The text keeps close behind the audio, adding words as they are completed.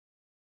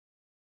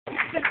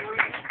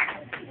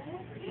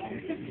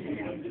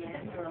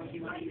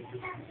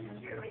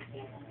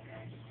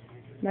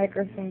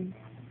Microphone.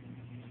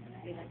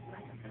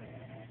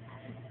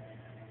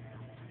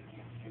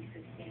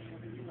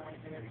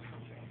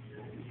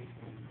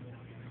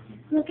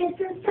 Look at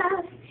the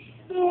stuff,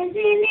 isn't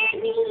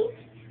it neat?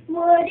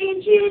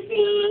 Wouldn't you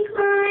think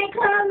my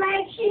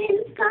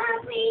collection's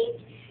complete?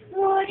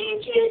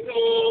 Wouldn't you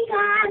think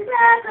I'm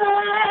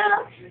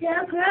the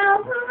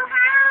girl who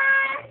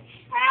has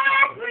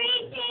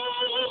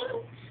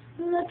everything?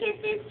 Look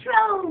at this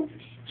trove,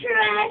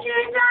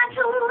 treasures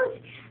untold.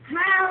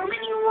 How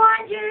many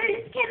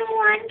wonders can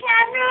one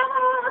camera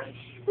hold?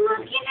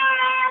 Looking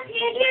around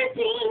here, you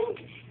think,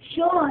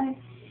 sure,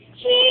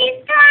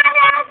 she's got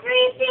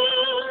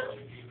everything.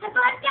 I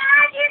got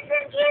gadgets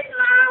and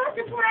gizmos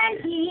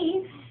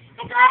aplenty.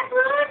 I got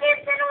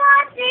blues and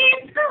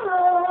watches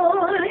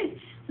galore.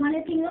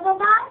 Wanna think of a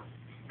box?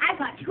 I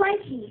got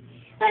 20.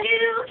 But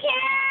who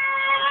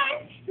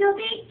cares? No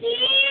big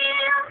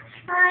deal.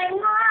 I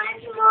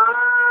want more.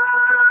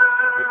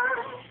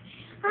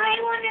 I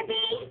wanna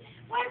be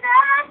where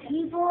the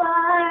people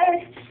are.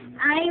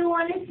 I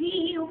wanna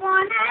see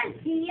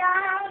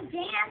y'all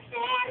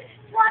dancing,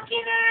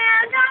 walking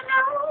around on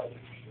those.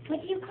 What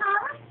do you call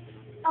them?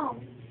 Oh,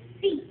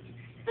 feet.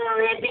 The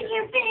lip in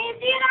your face,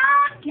 you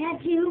don't get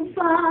too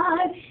far.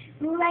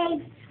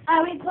 Legs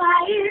are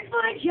required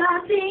for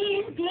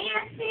jumping,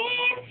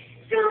 dancing,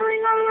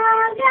 strolling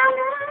along down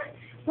the,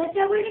 what's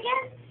that word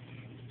again?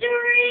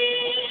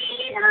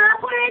 Street,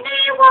 up where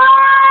they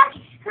walk,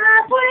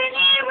 up where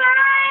they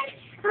run,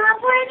 up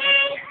where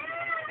they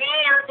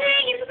feel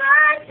things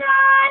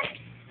undone.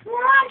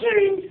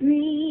 Wandering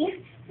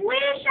free,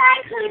 wish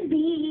I could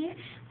be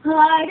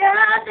part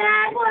of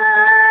that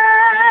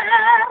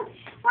world.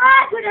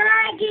 What would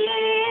I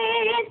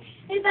give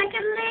if I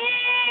could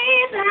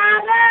live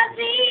out of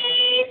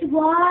these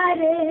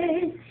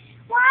waters?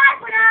 What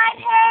would I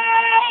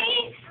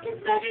pay to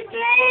spend a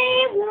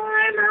day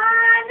warm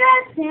on the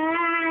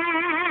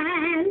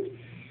sand?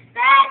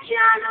 That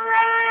young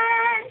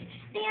land,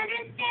 they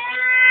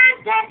understand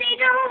that they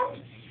don't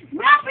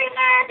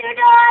reprimand their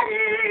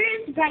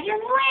daughters, bright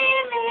young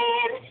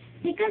women,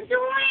 because the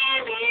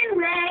women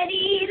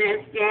ready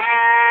to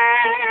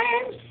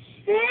stand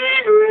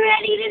and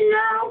ready to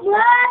know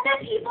what the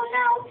people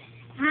know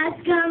has